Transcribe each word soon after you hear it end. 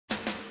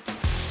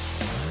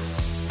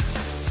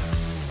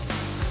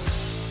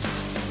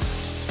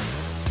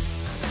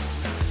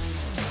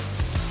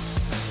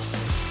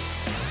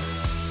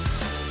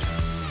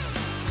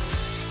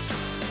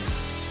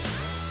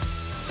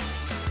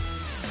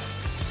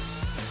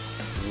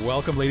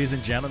Welcome, ladies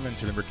and gentlemen,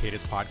 to the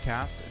Mercatus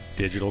Podcast,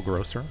 Digital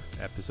Grocer,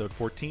 episode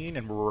 14,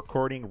 and we're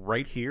recording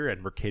right here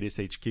at Mercatus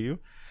HQ.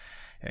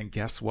 And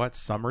guess what?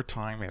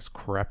 Summertime has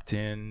crept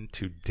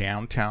into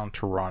downtown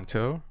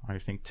Toronto. I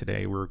think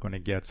today we're going to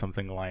get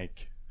something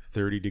like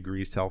 30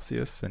 degrees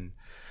Celsius. And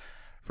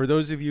for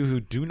those of you who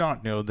do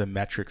not know the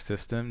metric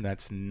system,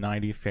 that's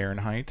 90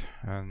 Fahrenheit.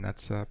 And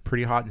that's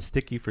pretty hot and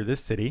sticky for this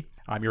city.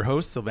 I'm your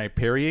host, Sylvain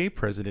Perrier,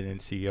 President and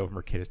CEO of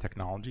Mercatus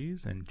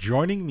Technologies. And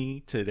joining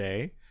me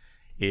today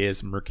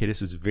is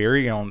Mercatus'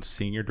 very own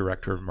Senior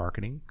Director of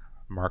Marketing,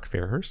 Mark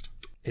Fairhurst.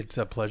 It's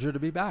a pleasure to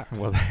be back.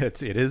 Well,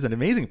 it is an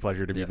amazing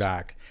pleasure to be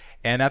back.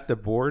 And at the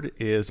board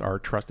is our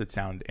trusted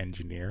sound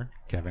engineer,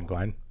 Kevin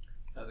Glenn.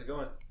 How's it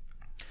going?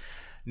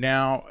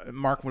 Now,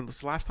 Mark, when was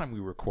the last time we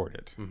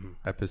recorded?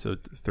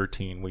 Episode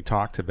 13, we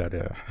talked about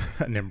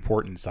an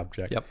important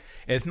subject. Yep.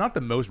 It's not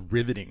the most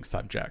riveting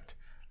subject,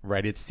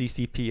 right? It's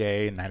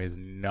CCPA, and that is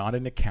not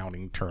an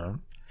accounting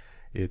term.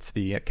 It's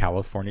the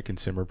California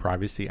Consumer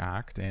Privacy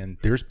Act. And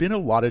there's been a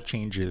lot of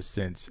changes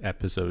since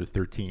episode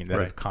 13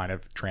 that have kind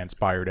of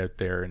transpired out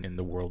there in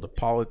the world of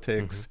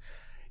politics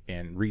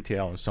and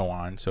retail and so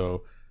on.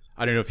 So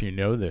I don't know if you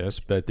know this,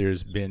 but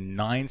there's been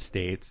 9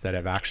 states that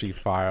have actually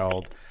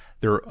filed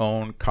their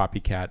own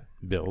copycat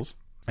bills.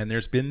 And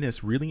there's been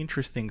this really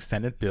interesting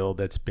Senate bill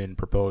that's been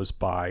proposed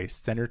by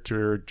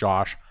Senator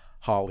Josh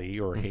Hawley,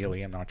 or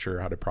Haley, I'm not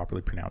sure how to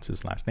properly pronounce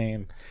his last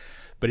name.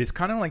 But it's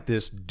kind of like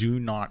this do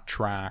not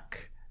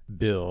track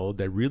bill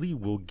that really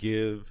will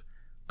give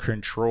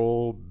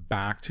control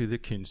back to the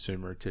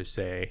consumer to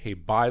say, hey,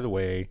 by the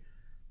way,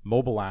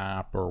 mobile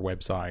app or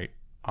website,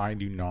 I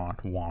do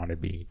not want to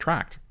be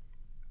tracked.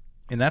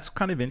 And that's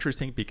kind of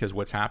interesting because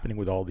what's happening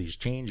with all these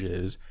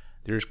changes,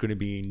 there's going to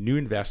be new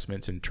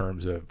investments in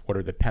terms of what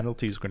are the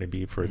penalties going to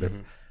be for the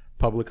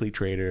publicly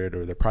traded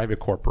or the private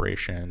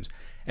corporations.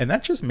 And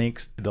that just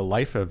makes the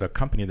life of a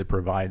company that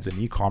provides an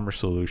e-commerce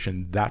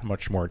solution that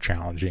much more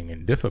challenging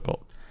and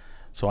difficult.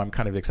 So I'm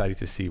kind of excited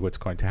to see what's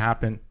going to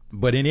happen.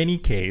 But in any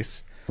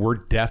case, we're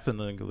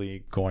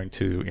definitely going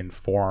to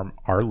inform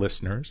our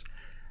listeners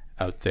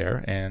out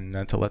there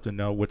and to let them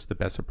know what's the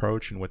best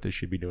approach and what they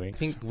should be doing. I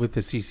think with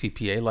the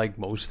CCPA, like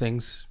most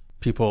things,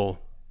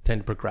 people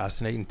tend to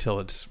procrastinate until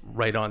it's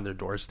right on their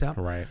doorstep.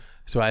 Right.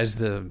 So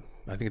as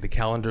I think the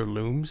calendar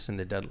looms in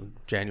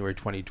January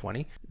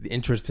 2020, the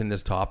interest in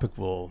this topic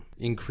will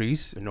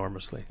increase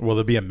enormously. Well,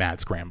 there'll be a mad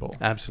scramble.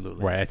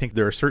 Absolutely. Right. I think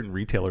there are certain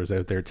retailers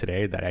out there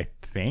today that I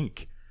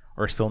think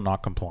are still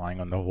not complying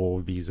on the whole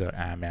Visa,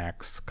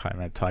 Amex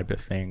kind of type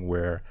of thing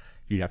where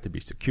you have to be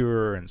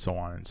secure and so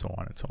on and so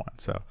on and so on.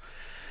 So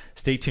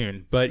stay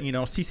tuned. But,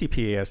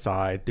 CCPA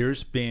aside,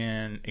 there's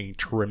been a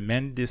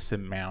tremendous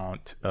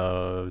amount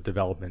of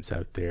developments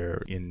out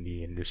there in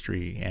the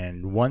industry.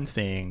 And one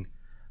thing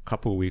a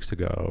couple of weeks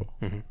ago,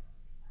 I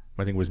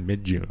think it was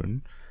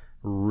mid-June,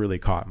 really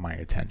caught my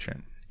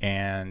attention.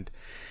 And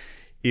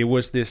it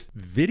was this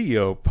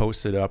video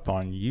posted up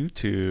on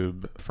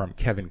YouTube from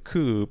Kevin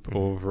Coop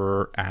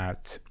over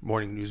at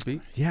Morning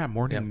Newsbeat. Yeah,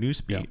 Morning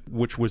Newsbeat,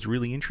 which was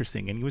really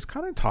interesting. And he was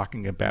kind of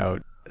talking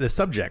about the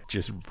subject,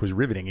 just was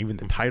riveting. Even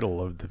the title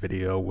of the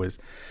video was,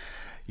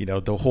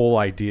 the whole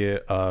idea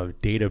of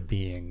data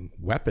being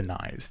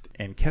weaponized.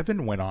 And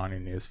Kevin went on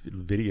in his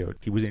video,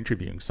 he was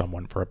interviewing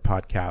someone for a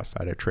podcast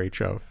at a trade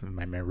show, if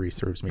my memory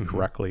serves me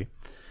correctly,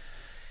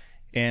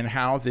 and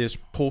how this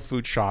Whole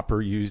Foods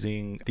shopper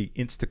using the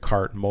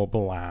Instacart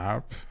mobile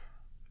app,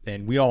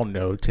 and we all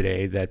know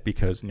today that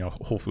because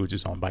Whole Foods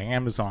is owned by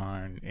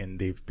Amazon and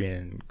they've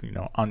been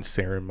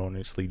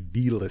unceremoniously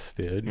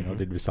delisted,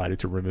 they decided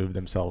to remove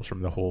themselves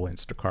from the whole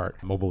Instacart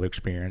mobile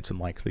experience and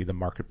likely the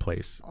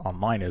marketplace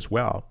online as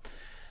well.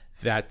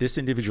 That this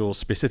individual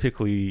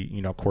specifically,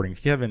 according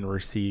to Kevin,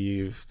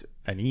 received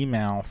an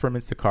email from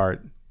Instacart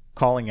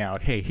calling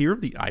out, hey, here are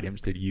the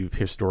items that you've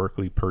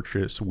historically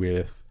purchased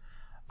with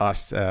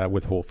us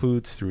with Whole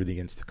Foods through the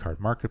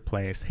Instacart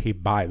marketplace. Hey,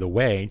 by the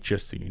way,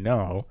 just so you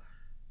know,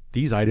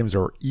 these items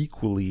are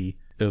equally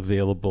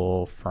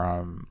available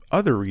from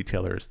other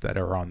retailers that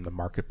are on the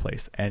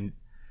marketplace. And,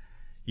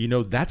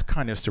 that's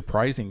kind of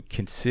surprising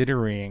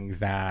considering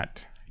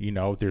that,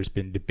 there's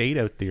been debate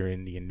out there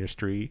in the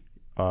industry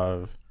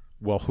of,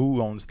 well, who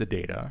owns the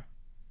data?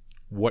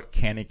 What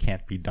can and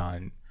can't be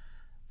done?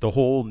 The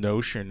whole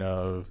notion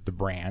of the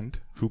brand,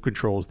 who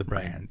controls the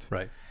brand?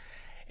 Right.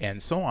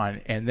 And so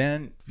on. And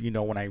then,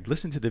 when I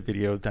listened to the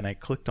video, then I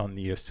clicked on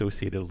the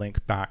associated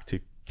link back to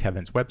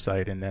Kevin's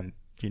website. And then,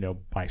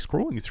 by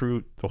scrolling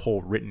through the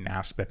whole written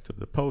aspect of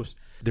the post,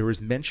 there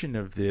was mention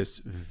of this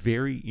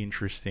very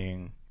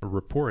interesting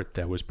report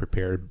that was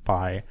prepared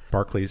by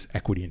Barclays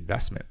Equity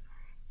Investment.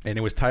 And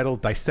it was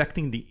titled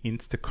Dissecting the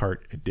Instacart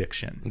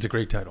Addiction. It's a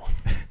great title.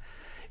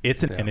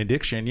 It's an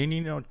addiction.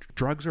 And,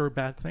 drugs are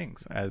bad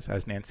things,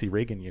 as Nancy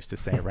Reagan used to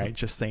say, right?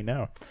 Just say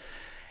no.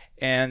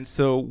 And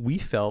so we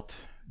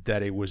felt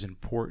that it was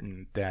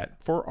important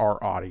that for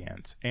our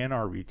audience and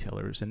our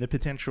retailers and the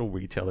potential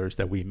retailers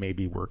that we may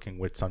be working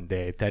with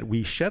someday, that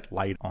we shed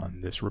light on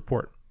this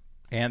report.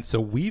 And so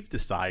we've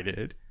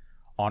decided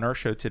on our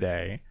show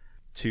today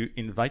to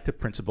invite the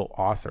principal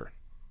author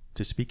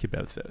to speak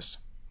about this.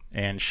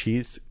 And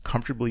she's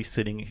comfortably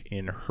sitting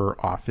in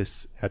her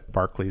office at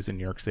Barclays in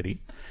New York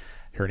City.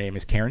 Her name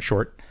is Karen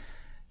Short.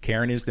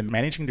 Karen is the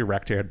managing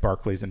director at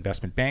Barclays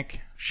Investment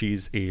Bank.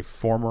 She's a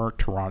former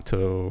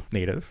Toronto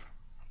native,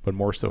 but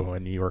more so a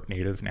New York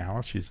native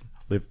now. She's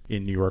lived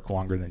in New York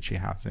longer than she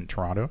has in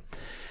Toronto.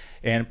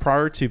 And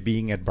prior to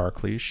being at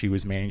Barclays, she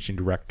was managing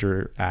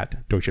director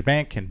at Deutsche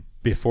Bank. And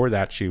before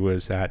that, she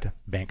was at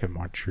Bank of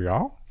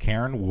Montreal.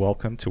 Karen,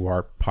 welcome to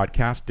our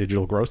podcast,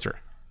 Digital Grocer.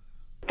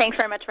 Thanks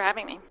very much for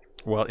having me.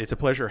 Well, it's a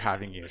pleasure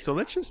having you. So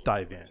let's just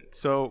dive in.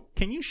 So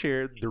can you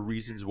share the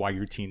reasons why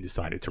your team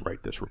decided to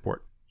write this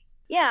report?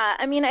 Yeah,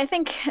 I mean, I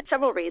think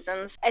several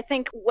reasons. I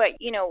think what,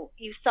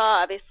 you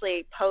saw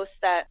obviously post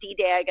that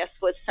D-Day, I guess,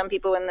 was some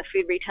people in the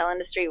food retail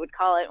industry would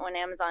call it when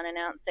Amazon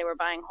announced they were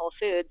buying Whole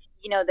Foods.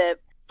 The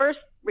first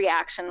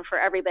reaction for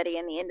everybody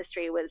in the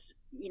industry was,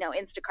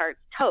 Instacart's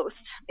toast,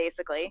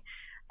 basically.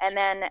 And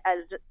then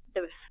as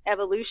the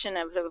evolution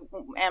of the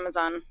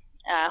Amazon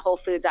Whole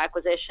Foods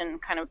acquisition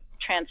kind of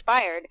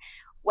transpired,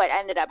 what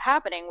ended up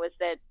happening was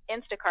that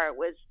Instacart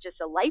was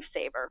just a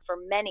lifesaver for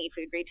many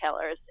food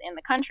retailers in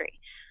the country.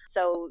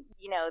 So,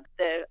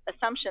 the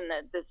assumption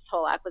that this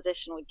whole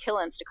acquisition would kill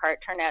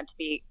Instacart turned out to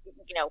be,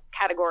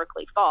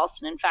 categorically false.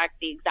 And in fact,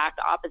 the exact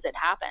opposite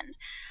happened.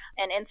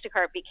 And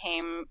Instacart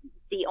became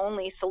the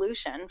only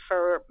solution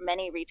for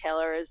many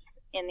retailers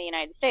in the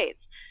United States.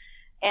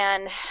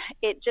 And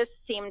it just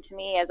seemed to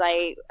me, as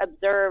I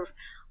observe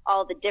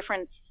all the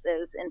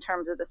differences in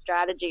terms of the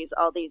strategies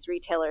all these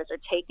retailers are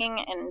taking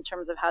and in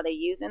terms of how they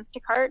use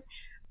Instacart,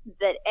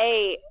 that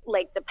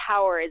the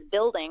power is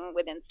building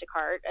with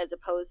Instacart as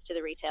opposed to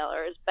the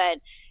retailers. But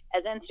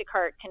as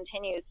Instacart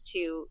continues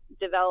to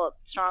develop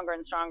stronger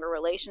and stronger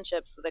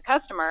relationships with the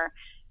customer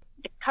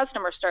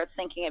starts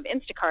thinking of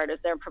Instacart as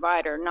their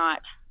provider,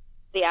 not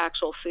the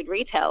actual food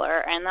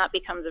retailer. And that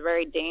becomes a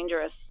very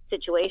dangerous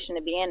situation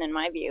to be in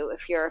my view, if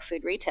you're a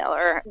food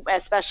retailer,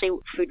 especially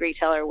food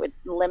retailer with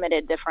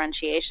limited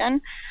differentiation.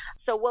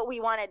 So what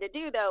we wanted to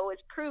do, though, was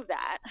prove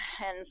that.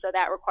 And so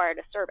that required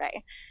a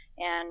survey.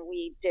 And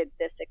we did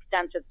this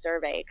extensive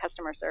survey,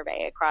 customer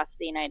survey across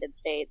the United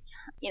States,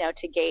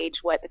 to gauge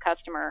what the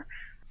customer,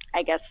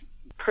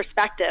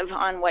 perspective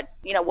on what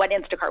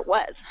Instacart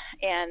was.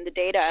 And the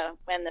data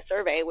and the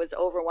survey was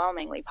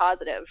overwhelmingly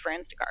positive for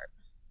Instacart.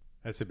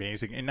 That's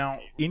amazing. And now,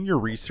 in your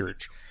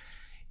research,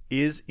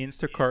 is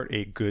Instacart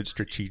a good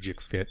strategic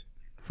fit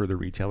for the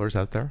retailers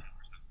out there?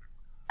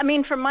 I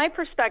mean, from my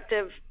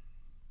perspective,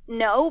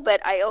 no,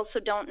 but I also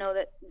don't know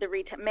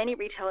that many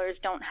retailers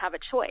don't have a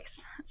choice.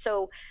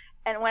 So,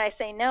 and when I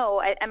say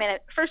no, I mean,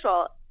 first of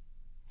all,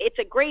 it's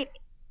a great,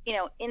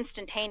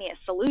 instantaneous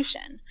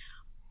solution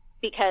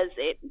because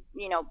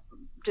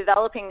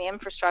developing the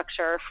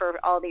infrastructure for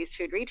all these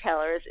food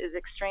retailers is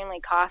extremely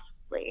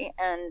costly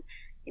and,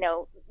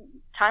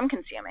 time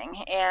consuming.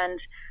 And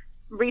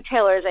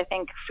retailers, I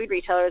think food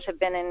retailers have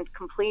been in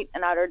complete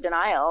and utter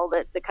denial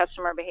that the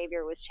customer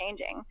behavior was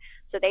changing.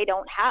 So they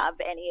don't have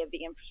any of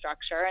the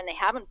infrastructure and they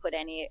haven't put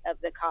any of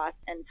the cost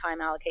and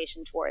time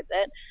allocation towards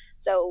it.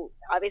 So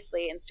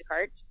obviously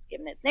Instacart,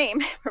 given its name,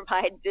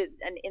 provides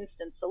an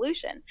instant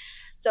solution.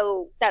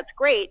 So that's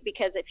great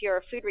because if you're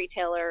a food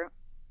retailer,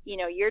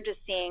 you're just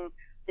seeing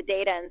the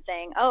data and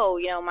saying, oh,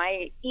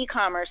 my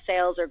e-commerce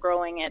sales are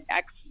growing at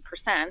X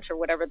percent or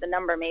whatever the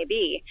number may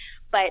be.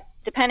 But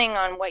depending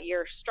on what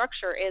your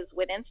structure is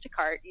with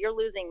Instacart, you're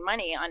losing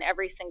money on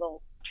every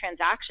single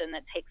transaction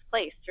that takes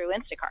place through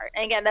Instacart.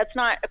 And again, that's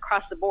not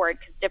across the board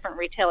because different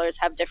retailers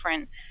have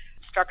different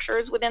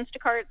structures with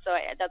Instacart. So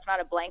that's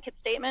not a blanket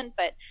statement,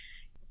 but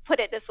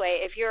put it this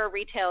way, if you're a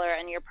retailer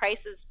and your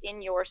prices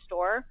in your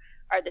store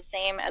are the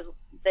same as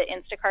the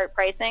Instacart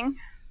pricing,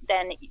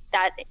 then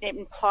that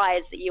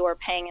implies that you are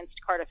paying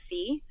Instacart a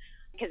fee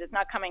because it's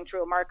not coming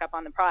through a markup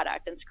on the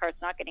product.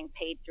 Instacart's not getting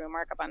paid through a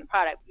markup on the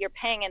product. You're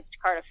paying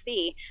Instacart a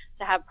fee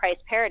to have price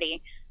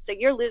parity. So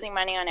you're losing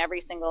money on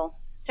every single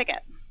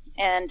ticket.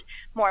 And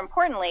more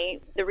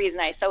importantly, the reason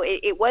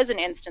it was an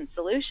instant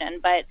solution,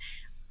 but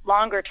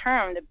longer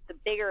term, the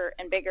bigger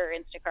and bigger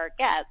Instacart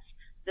gets,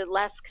 the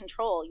less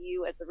control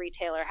you as the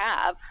retailer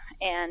have.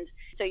 And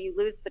so you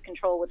lose the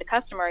control with the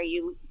customer,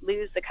 you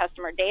lose the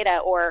customer data,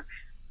 or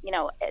in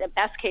a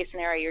best case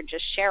scenario, you're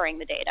just sharing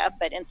the data,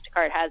 but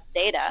Instacart has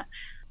data,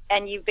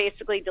 and you've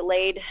basically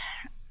delayed,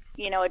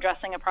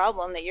 addressing a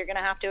problem that you're going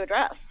to have to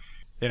address.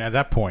 And at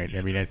that point,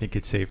 I mean, I think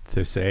it's safe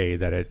to say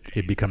that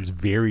it becomes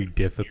very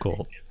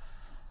difficult,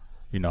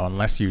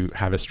 unless you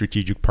have a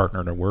strategic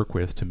partner to work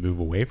with, to move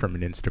away from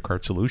an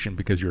Instacart solution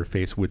because you're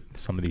faced with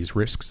some of these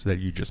risks that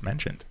you just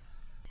mentioned.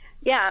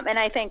 Yeah, and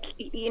I think,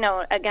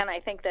 again, I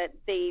think that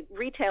the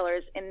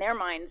retailers in their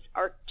minds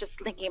are just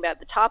thinking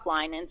about the top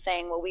line and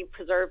saying, well, we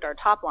preserved our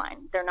top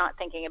line. They're not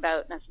thinking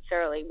about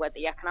necessarily what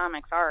the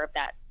economics are of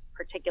that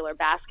particular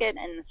basket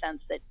in the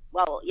sense that,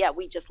 well, yeah,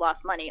 we just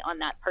lost money on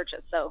that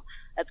purchase. So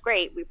that's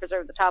great. We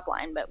preserved the top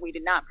line, but we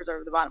did not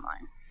preserve the bottom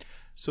line.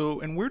 So,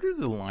 and where do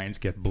the lines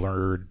get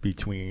blurred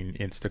between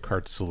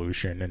Instacart's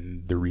solution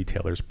and the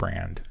retailer's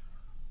brand?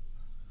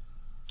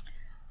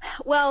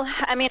 Well,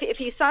 I mean, if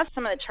you saw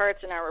some of the charts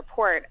in our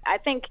report, I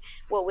think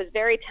what was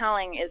very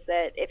telling is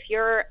that if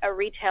you're a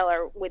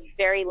retailer with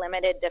very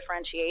limited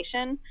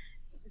differentiation,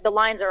 the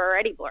lines are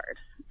already blurred.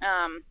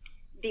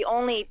 The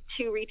only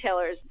two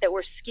retailers that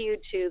were skewed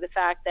to the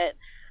fact that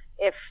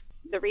if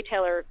the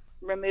retailer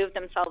removed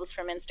themselves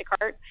from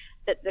Instacart,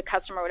 that the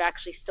customer would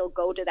actually still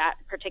go to that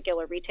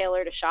particular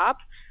retailer to shop.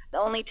 The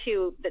only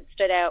two that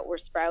stood out were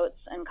Sprouts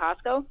and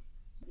Costco.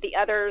 The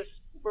others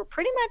were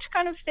pretty much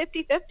kind of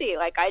 50-50.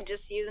 Like, I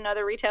just use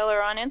another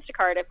retailer on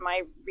Instacart if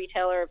my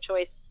retailer of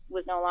choice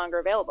was no longer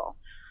available.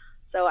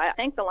 So I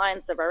think the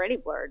lines have already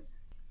blurred.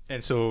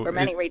 And so for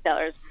many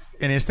retailers.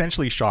 And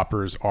essentially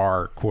shoppers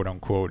are, quote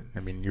unquote, I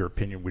mean, your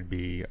opinion would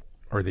be,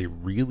 are they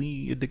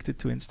really addicted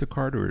to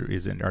Instacart, or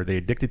are they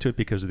addicted to it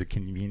because of the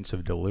convenience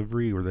of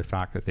delivery or the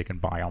fact that they can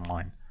buy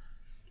online?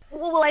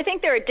 Well, I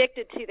think they're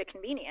addicted to the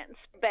convenience,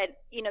 but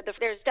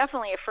there's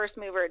definitely a first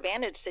mover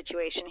advantage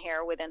situation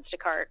here with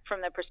Instacart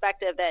from the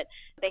perspective that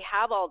they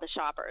have all the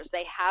shoppers,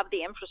 they have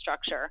the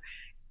infrastructure.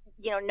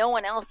 No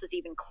one else is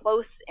even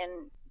close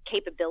in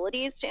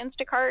capabilities to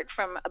Instacart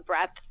from a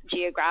breadth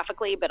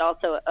geographically, but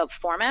also of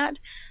format.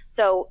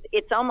 So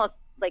it's almost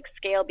like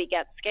scale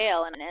begets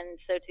scale, and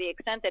so to the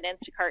extent that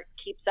Instacart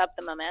keeps up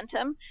the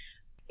momentum,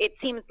 it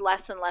seems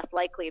less and less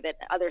likely that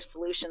other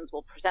solutions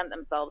will present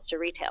themselves to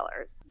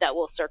retailers that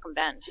will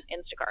circumvent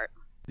Instacart.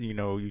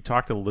 You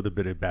talked a little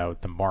bit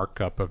about the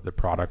markup of the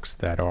products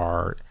that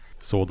are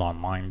sold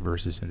online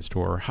versus in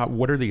store.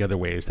 What are the other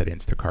ways that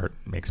Instacart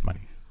makes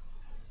money?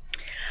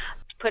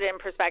 To put it in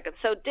perspective,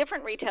 so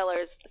different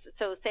retailers,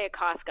 so say a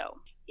Costco.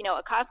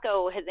 A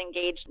Costco has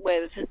engaged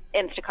with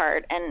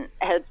Instacart and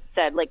has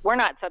said, like, we're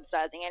not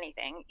subsidizing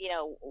anything.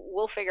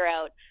 We'll figure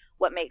out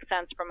what makes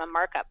sense from a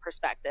markup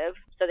perspective.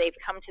 So they've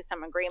come to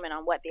some agreement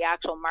on what the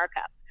actual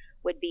markup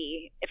would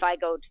be. If I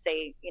go to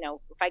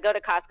if I go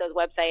to Costco's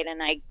website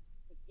and I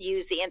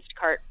use the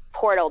Instacart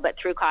portal, but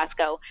through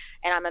Costco,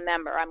 and I'm a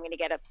member, I'm going to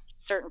get a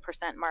certain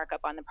percent markup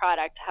on the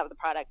product to have the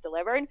product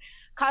delivered.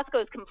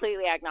 Costco is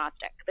completely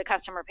agnostic. The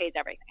customer pays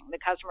everything. The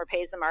customer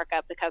pays the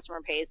markup. The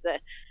customer pays the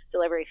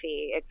delivery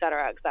fee, et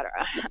cetera, et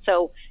cetera.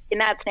 So in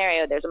that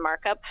scenario, there's a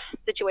markup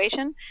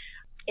situation.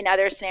 In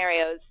other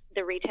scenarios,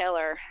 the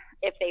retailer,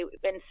 if they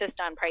insist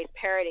on price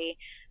parity,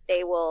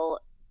 they will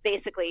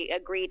basically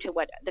agree to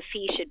what the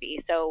fee should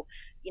be. So,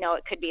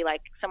 it could be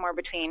like somewhere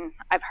between,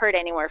 I've heard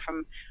anywhere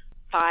from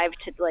 5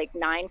 to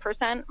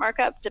 9%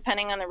 markup,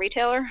 depending on the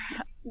retailer.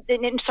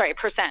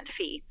 Percent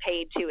fee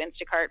paid to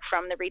Instacart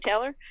from the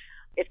retailer,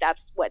 if that's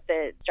what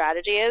the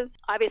strategy is.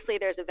 Obviously,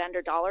 there's a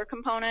vendor dollar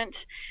component.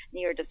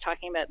 You were just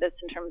talking about this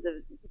in terms of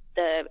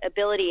the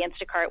ability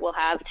Instacart will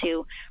have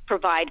to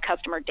provide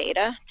customer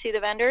data to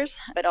the vendors,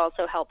 but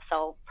also help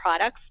sell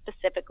products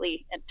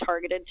specifically and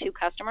targeted to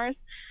customers.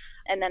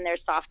 And then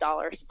there's soft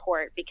dollar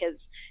support, because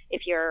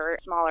if you're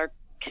smaller,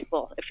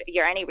 if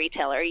you're any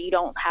retailer, you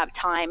don't have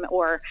time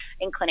or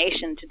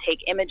inclination to take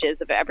images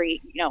of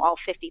all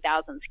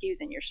 50,000 SKUs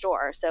in your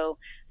store. So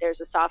there's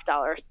a soft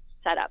dollar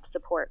setup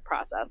support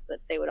process that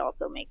they would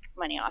also make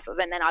money off of.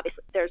 And then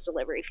obviously there's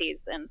delivery fees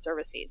and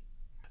service fees.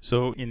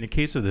 So in the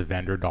case of the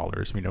vendor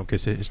dollars,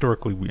 because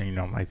historically,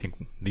 I think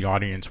the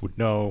audience would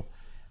know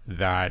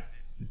that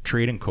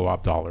trade and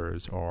co-op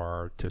dollars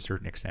are to a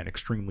certain extent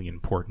extremely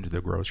important to the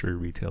grocery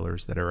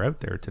retailers that are out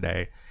there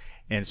today.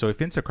 And so if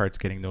Instacart's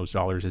getting those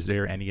dollars, is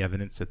there any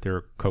evidence that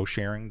they're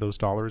co-sharing those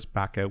dollars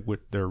back out with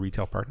their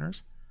retail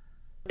partners?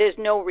 There's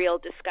no real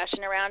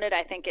discussion around it.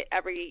 I think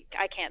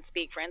I can't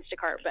speak for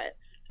Instacart, but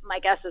my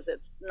guess is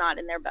it's not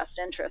in their best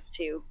interest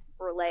to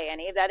relay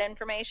any of that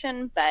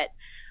information. But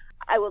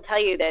I will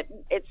tell you that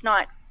it's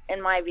not,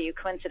 in my view,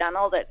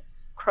 coincidental that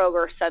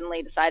Kroger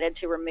suddenly decided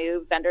to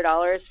remove vendor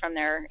dollars from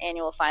their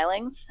annual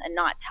filings and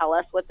not tell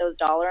us what those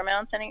dollar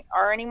amounts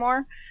are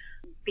anymore.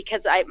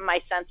 Because my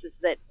sense is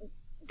that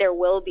there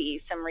will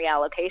be some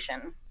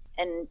reallocation.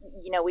 And,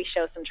 we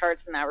show some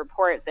charts in that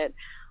report that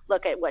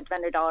look at what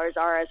vendor dollars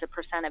are as a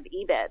percent of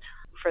EBIT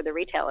for the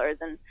retailers.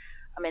 And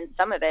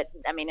some of it,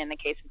 in the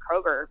case of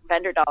Kroger,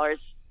 vendor dollars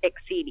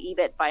exceed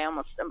EBIT by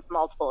almost a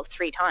multiple of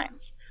 3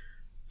 times.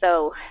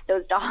 So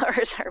those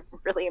dollars are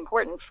really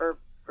important for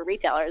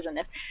retailers. And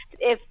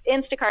if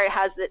Instacart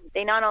has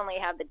they not only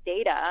have the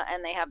data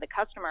and they have the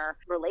customer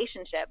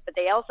relationship, but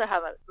they also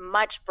have a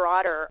much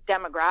broader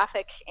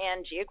demographic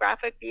and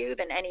geographic view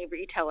than any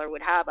retailer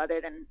would have, other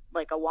than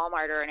like a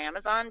Walmart or an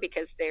Amazon,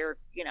 because they're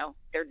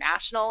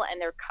national and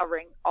they're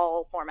covering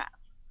all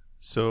formats.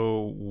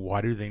 So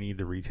why do they need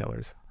the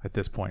retailers at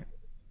this point?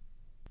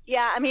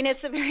 Yeah,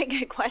 it's a very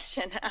good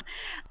question.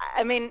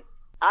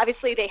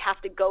 Obviously they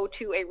have to go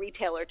to a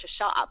retailer to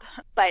shop,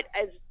 but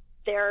as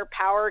their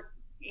power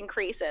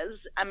increases,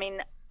 I'm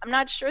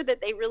not sure that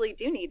they really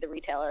do need the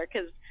retailer,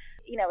 because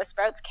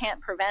Sprouts can't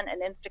prevent an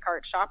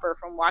Instacart shopper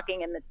from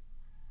walking in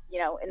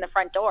the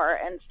front door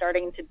and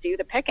starting to do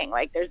the picking.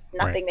 Like, there's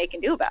nothing they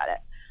can do about it.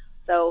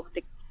 So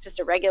just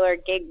a regular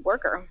gig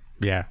worker.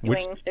 Yeah,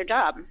 doing their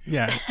job.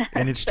 Yeah,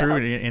 and it's true.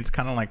 And it's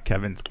kind of like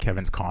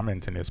Kevin's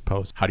comment in his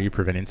post. How do you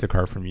prevent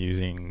Instacart from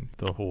using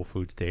the Whole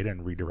Foods data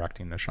and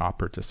redirecting the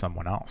shopper to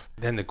someone else?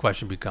 Then the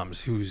question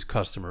becomes, whose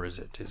customer is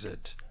it? Is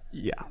it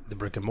yeah the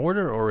brick and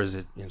mortar, or is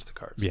it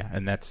Instacart? Yeah,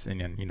 and that's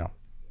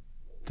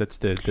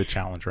the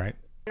challenge, right?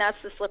 And that's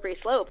the slippery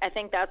slope. I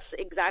think that's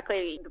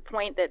exactly the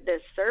point that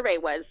this survey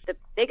was. The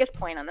biggest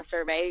point on the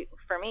survey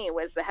for me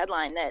was the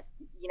headline that,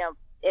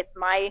 if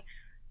my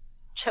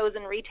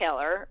chosen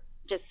retailer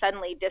just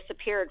suddenly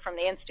disappeared from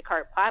the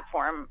Instacart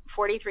platform,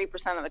 43%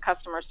 of the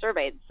customers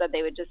surveyed said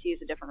they would just use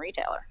a different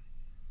retailer.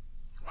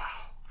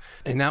 Wow.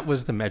 And that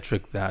was the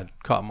metric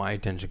that caught my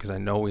attention, because I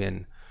know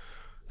in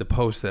the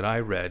post that I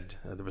read,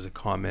 there was a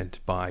comment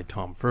by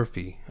Tom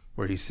Furphy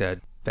where he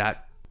said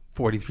that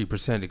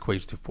 43%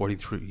 equates to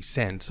 43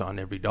 cents on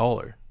every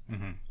dollar.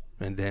 Mm-hmm.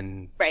 And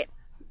then right.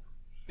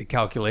 The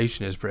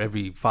calculation is for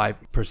every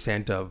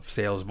 5% of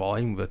sales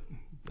volume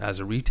as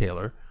a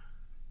retailer,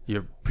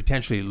 you're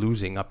potentially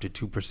losing up to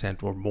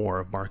 2% or more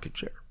of market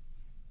share.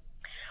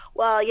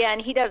 Well, yeah,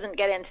 and he doesn't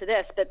get into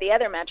this, but the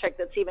other metric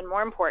that's even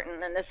more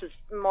important, and this is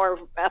more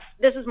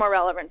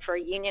relevant for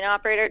a union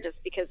operator just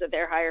because of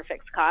their higher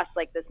fixed costs.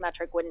 Like, this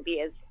metric wouldn't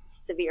be as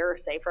severe,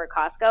 say, for a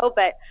Costco,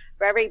 but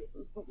for every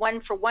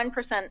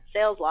 1%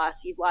 sales loss,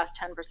 you've lost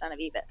 10% of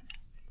EBIT.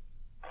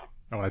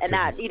 Oh, and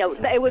that,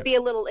 it would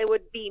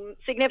be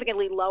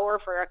significantly lower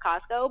for a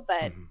Costco,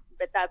 but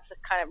that's a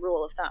kind of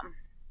rule of thumb.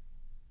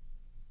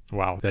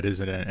 Wow, that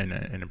is an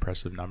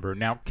impressive number.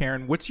 Now,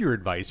 Karen, what's your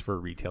advice for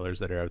retailers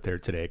that are out there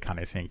today kind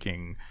of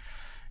thinking,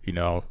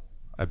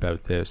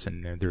 about this,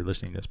 and they're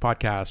listening to this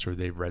podcast, or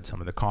they've read some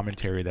of the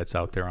commentary that's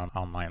out there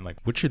online? Like,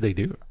 what should they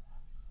do?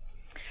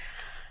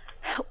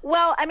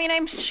 Well, I mean,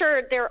 I'm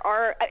sure there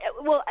are.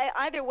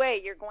 Either way,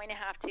 you're going to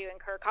have to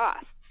incur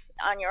costs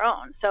on your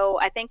own. So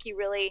I think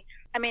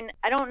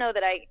I don't know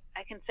that I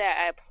can say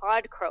I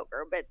applaud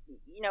Kroger, but,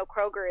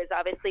 Kroger has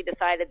obviously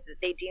decided that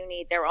they do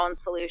need their own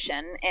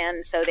solution.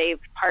 And so they've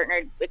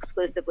partnered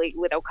exclusively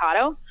with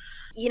Ocado.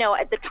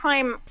 At the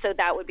time, so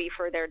that would be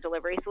for their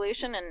delivery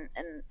solution.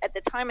 And at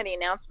the time of the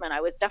announcement, I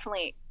was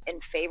definitely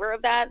in favor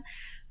of that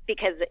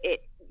because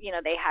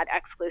they had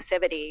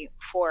exclusivity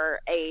for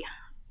a,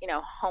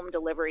 home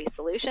delivery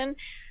solution.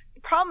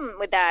 The problem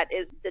with that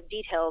is the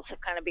details have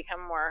kind of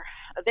become more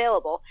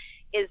available,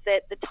 is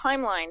that the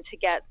timeline to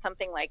get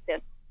something like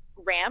this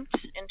ramped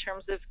in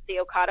terms of the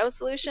Ocado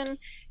solution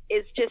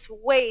is just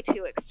way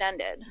too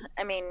extended.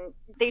 I mean,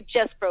 they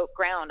just broke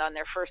ground on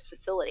their first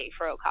facility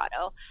for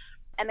Ocado,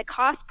 and the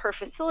costs per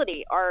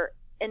facility are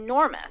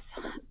enormous.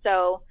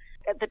 So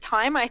at the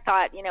time I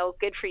thought,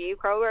 good for you,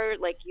 Kroger,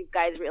 like, you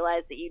guys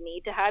realize that you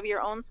need to have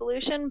your own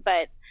solution,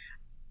 but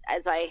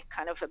as I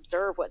kind of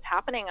observe what's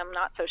happening, I'm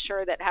not so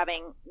sure that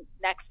having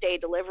next day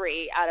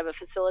delivery out of a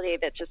facility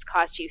that just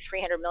cost you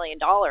 $300 million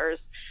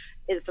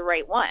is the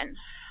right one.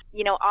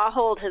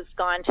 Ahold has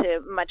gone to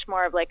much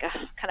more of like a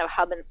kind of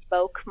hub and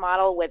spoke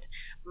model with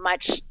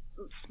much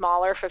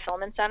smaller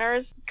fulfillment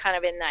centers, kind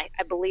of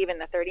I believe in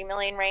the 30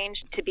 million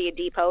range, to be a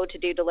depot to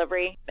do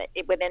delivery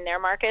within their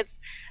markets.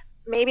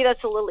 Maybe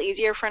that's a little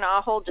easier for an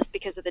Ahold just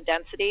because of the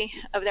density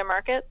of their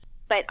markets.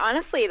 But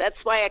honestly, that's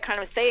why I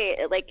kind of say,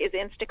 like, is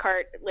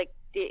Instacart, like,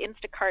 the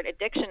Instacart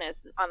addiction is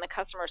on the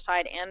customer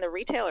side and the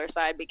retailer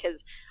side, because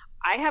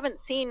I haven't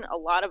seen a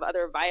lot of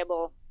other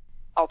viable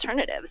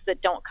alternatives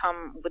that don't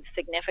come with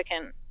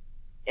significant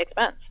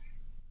expense.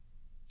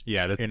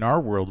 Yeah, in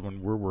our world,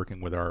 when we're working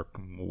with what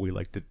we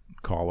like to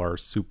call our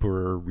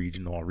super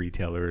regional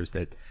retailers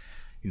that,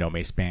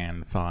 may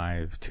span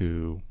 5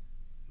 to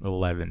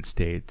 11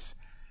 states,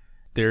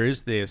 there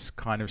is this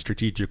kind of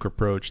strategic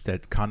approach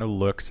that kind of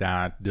looks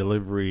at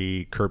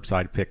delivery,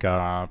 curbside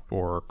pickup,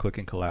 or click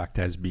and collect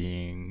as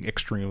being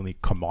extremely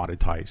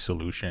commoditized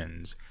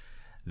solutions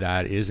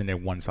that isn't a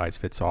one size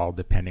fits all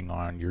depending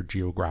on your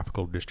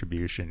geographical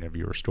distribution of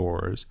your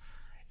stores.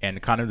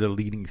 And kind of the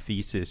leading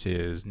thesis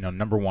is,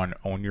 number one,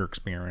 own your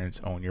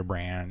experience, own your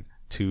brand.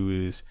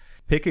 2 is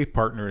pick a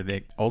partner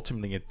that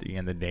ultimately at the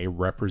end of the day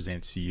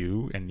represents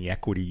you and the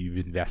equity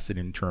you've invested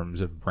in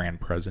terms of brand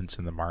presence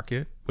in the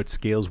market, but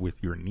scales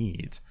with your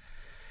needs.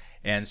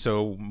 And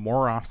so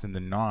more often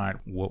than not,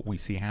 what we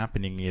see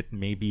happening, it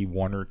may be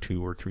 1 or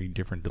 2 or 3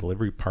 different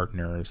delivery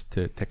partners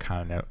to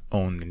kind of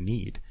own the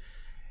need.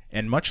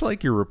 And much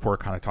like your report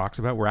kind of talks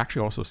about, we're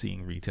actually also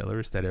seeing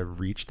retailers that have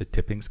reached the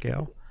tipping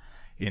scale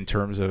in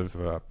terms of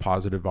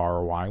positive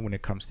ROI when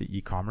it comes to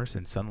e-commerce,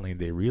 and suddenly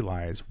they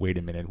realize, wait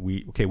a minute,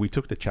 we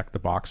took the check the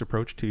box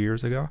approach 2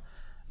 years ago.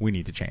 We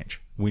need to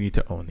change. We need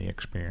to own the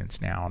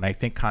experience now. And I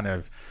think kind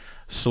of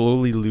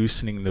slowly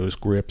loosening those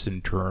grips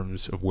in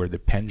terms of where the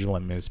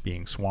pendulum is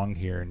being swung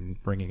here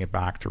and bringing it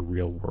back to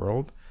real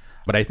world.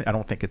 But I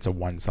don't think it's a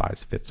one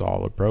size fits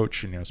all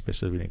approach,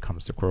 especially when it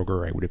comes to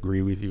Kroger. I would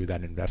agree with you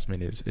that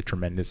investment is a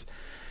tremendous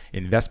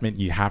investment.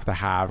 You have to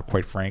have,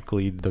 quite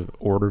frankly, the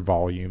order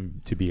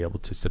volume to be able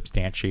to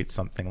substantiate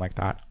something like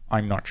that.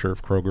 I'm not sure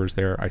if Kroger's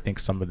there. I think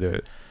some of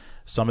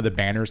the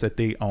banners that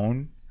they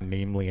own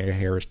namely a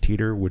Harris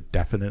Teeter would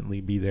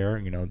definitely be there.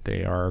 You know,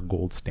 they are a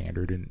gold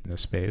standard in the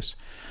space.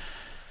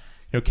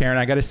 You know, Karen,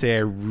 I got to say, I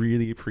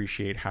really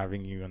appreciate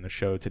having you on the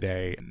show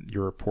today.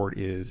 Your report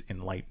is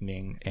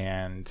enlightening,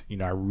 and, you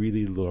know, I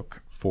really look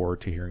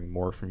forward to hearing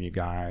more from you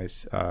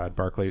guys at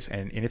Barclays.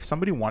 And if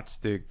somebody wants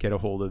to get a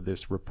hold of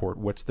this report,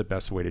 what's the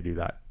best way to do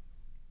that?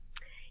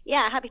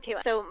 Yeah, happy to.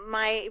 So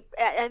I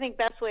think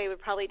best way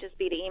would probably just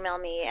be to email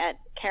me at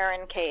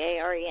Karen,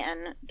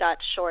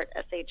 Karen.short,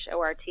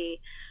 SHORT,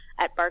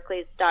 at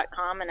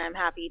barclays.com, and I'm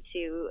happy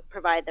to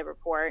provide the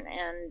report.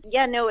 And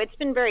yeah, no, it's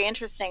been very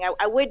interesting.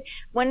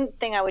 One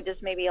thing I would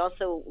just maybe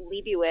also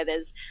leave you with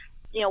is,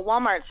 you know,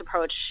 Walmart's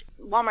approach.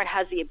 Walmart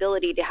has the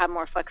ability to have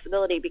more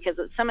flexibility because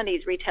some of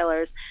these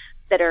retailers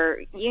that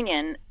are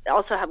union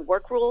also have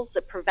work rules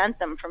that prevent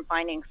them from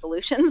finding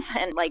solutions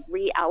and like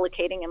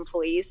reallocating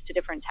employees to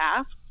different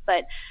tasks.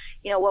 But,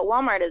 you know, what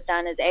Walmart has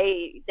done is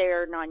A,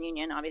 they're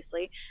non-union,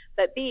 obviously,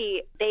 but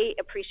B, they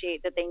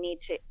appreciate that they need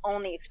to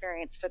own the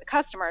experience for the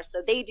customer.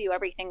 So they do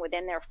everything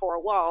within their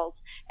four walls,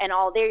 and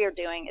all they're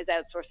doing is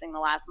outsourcing the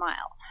last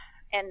mile.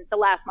 And the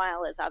last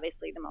mile is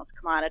obviously the most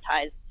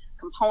commoditized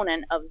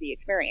component of the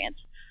experience.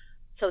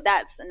 So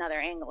that's another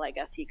angle, I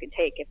guess, you could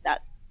take if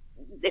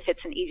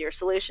it's an easier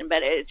solution,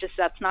 but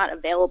that's not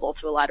available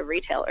to a lot of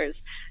retailers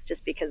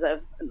just because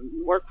of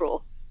work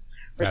rule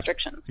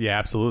restrictions. Yeah,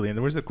 absolutely. And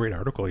there was a great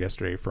article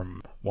yesterday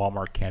from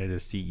Walmart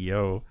Canada's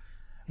CEO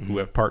who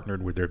have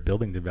partnered with their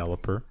building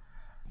developer,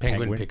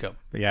 Penguin Pickup.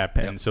 Yeah,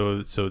 and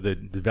so the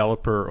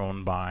developer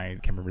owned by, I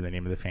can't remember the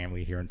name of the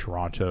family here in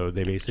Toronto,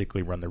 they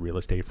basically run the real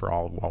estate for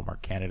all of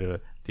Walmart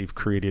Canada. They've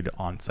created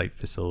on-site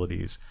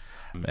facilities,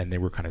 and they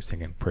were kind of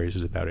singing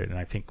praises about it. And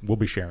I think we'll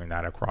be sharing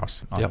that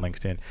across on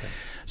LinkedIn.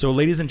 So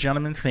ladies and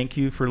gentlemen, thank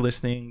you for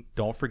listening.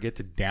 Don't forget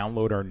to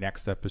download our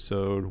next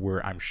episode,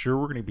 where I'm sure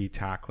we're going to be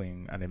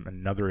tackling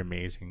another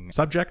amazing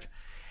subject.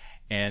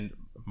 And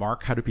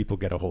Mark, how do people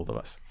get a hold of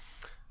us?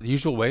 The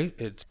usual way,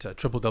 it's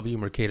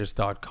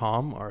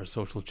www.mercatus.com. Our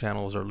social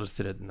channels are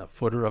listed in the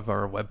footer of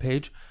our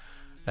webpage.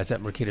 That's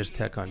at Mercatus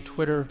Tech on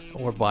Twitter,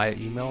 or via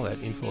email at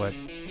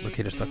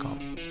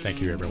info@mercatus.com.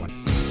 Thank you,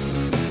 everyone.